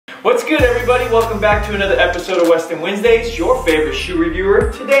What's good, everybody? Welcome back to another episode of Weston Wednesdays, your favorite shoe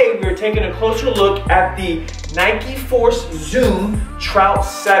reviewer. Today we are taking a closer look at the Nike Force Zoom Trout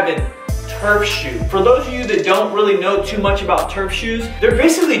 7 turf shoe. For those of you that don't really know too much about turf shoes, they're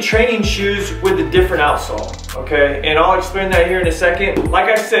basically training shoes with a different outsole, okay? And I'll explain that here in a second. Like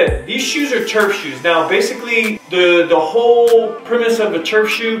I said, these shoes are turf shoes. Now, basically, the whole premise of a turf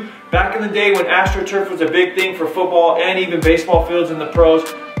shoe, back in the day when AstroTurf was a big thing for football and even baseball fields in the pros,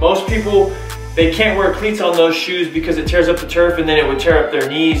 most people, they can't wear cleats on those shoes because it tears up the turf and then it would tear up their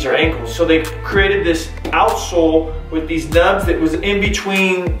knees or ankles. So they created this outsole with these nubs that was in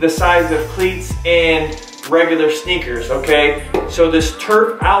between the size of cleats and regular sneakers, okay? So this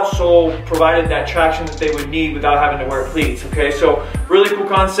turf outsole provided that traction that they would need without having to wear cleats, okay? So really cool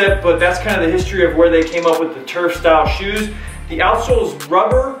concept, but that's kind of the history of where they came up with the turf style shoes. The outsole is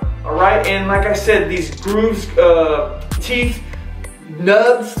rubber, all right? And like I said, these grooves, teeth,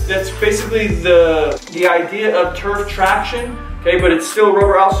 nubs, that's basically the idea of turf traction, okay? But it's still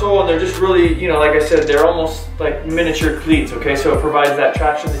rubber outsole, and they're just really, you know, like I said, they're almost like miniature cleats, okay? So it provides that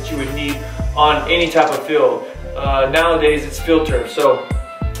traction that you would need on any type of field. Nowadays it's field turf. So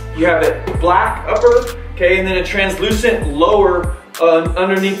you have a black upper, okay, and then a translucent lower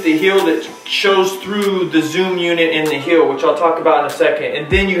underneath the heel that shows through the zoom unit in the heel, which I'll talk about in a second. And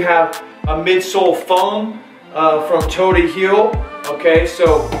then you have a midsole foam from toe to heel. Okay,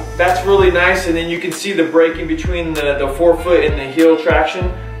 so that's really nice, and then you can see the break in between the forefoot and the heel traction,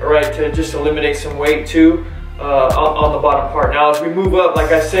 all right, to just eliminate some weight too on the bottom part. Now as we move up,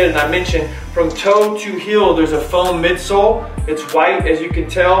 like I said and I mentioned, from toe to heel there's a foam midsole. It's white, as you can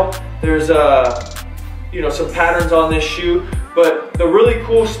tell. There's you know, some patterns on this shoe, but the really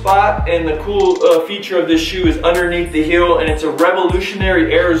cool spot and the cool feature of this shoe is underneath the heel, and it's a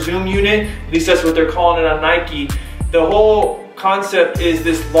revolutionary air zoom unit. At least that's what they're calling it on Nike. The whole concept is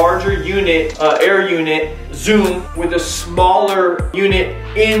this larger unit, air unit, zoom, with a smaller unit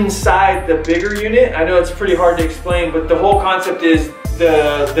inside the bigger unit. I know it's pretty hard to explain, but the whole concept is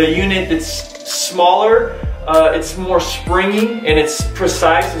the unit that's smaller, it's more springy and it's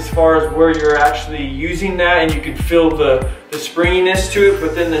precise as far as where you're actually using that, and you can feel the springiness to it,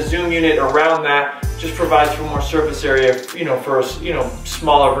 but then the zoom unit around that just provides for more surface area, you know, for a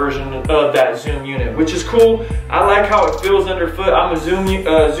smaller version of that zoom unit, which is cool. I like how it feels underfoot. I'm a zoom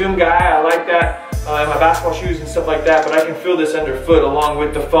guy. I like that in my basketball shoes and stuff like that, but I can feel this underfoot along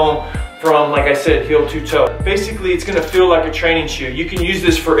with the foam from, like I said, heel to toe. Basically, it's gonna feel like a training shoe. You can use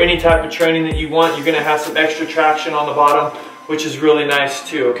this for any type of training that you want. You're gonna have some extra traction on the bottom, which is really nice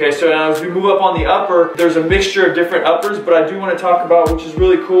too, okay? So now as we move up on the upper, there's a mixture of different uppers, but I do wanna talk about, which is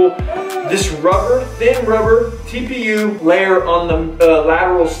really cool, this rubber, thin rubber TPU layer on the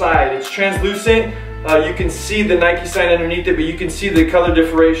lateral side. It's translucent. You can see the Nike sign underneath it, but you can see the color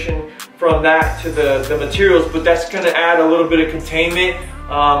differentiation from that to the materials, but that's gonna add a little bit of containment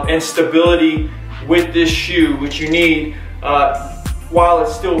and stability with this shoe, which you need while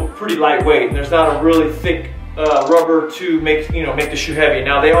it's still pretty lightweight, and there's not a really thick rubber to make the shoe heavy.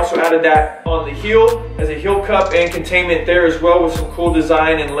 Now they also added that on the heel as a heel cup and containment there as well, with some cool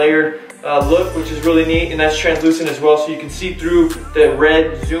design and layered look, which is really neat, and that's translucent as well, so you can see through the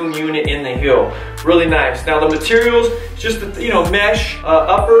red zoom unit in the heel. Really nice. Now the materials, just the mesh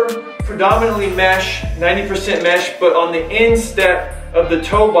upper, predominantly mesh, 90% mesh, but on the instep of the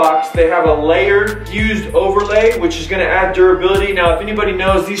toe box, they have a layered fused overlay, which is going to add durability. Now, if anybody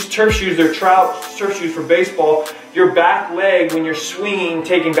knows, these turf shoes, they're Trout turf shoes for baseball. Your back leg, when you're swinging,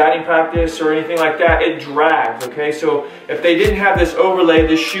 taking batting practice or anything like that, it drags, okay? So if they didn't have this overlay,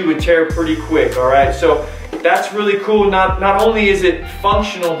 this shoe would tear pretty quick, all right? So that's really cool. Not only is it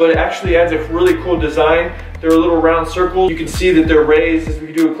functional, but it actually adds a really cool design. They're a little round circle. You can see that they're raised as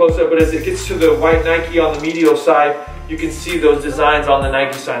we do a close-up, but as it gets to the white Nike on the medial side, you can see those designs on the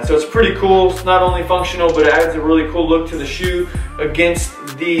Nike sign. So it's pretty cool. It's not only functional, but it adds a really cool look to the shoe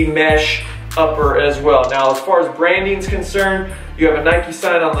against the mesh upper as well. Now, as far as branding is concerned, you have a Nike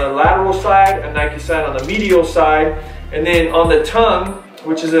sign on the lateral side, a Nike sign on the medial side, and then on the tongue,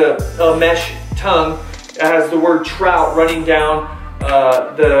 which is a mesh tongue, it has the word Trout running down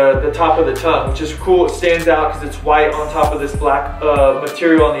the top of the tongue, which is cool. It stands out because it's white on top of this black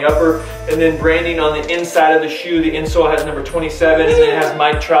material on the upper, and then branding on the inside of the shoe. The insole has number 27, and then it has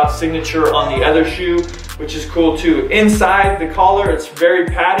Mike Trout's signature on the other shoe, which is cool too. Inside the collar, it's very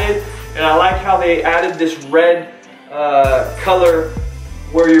padded, and I like how they added this red color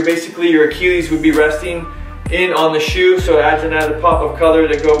where your Achilles would be resting in on the shoe, so it adds an added pop of color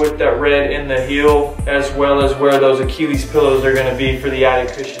to go with that red in the heel, as well as where those Achilles pillows are going to be for the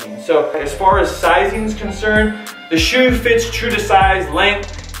added cushioning. So as far as sizing is concerned, the shoe fits true to size,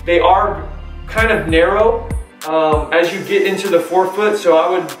 length, They are kind of narrow as you get into the forefoot. So I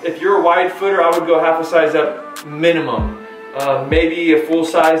would, if you're a wide footer, I would go half a size up minimum. Maybe a full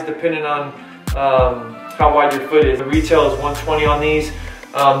size depending on how wide your foot is. The retail is 120 on these.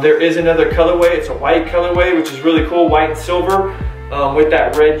 There is another colorway. It's a white colorway, which is really cool, white and silver, with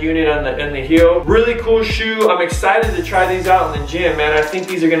that red unit on the heel. Really cool shoe. I'm excited to try these out in the gym, man. I think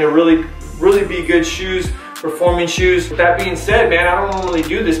these are gonna really be good shoes, performing shoes. With that being said, man, I don't normally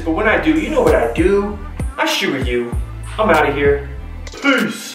do this, but when I do, you know what I do. I shoe review. I'm out of here. Peace.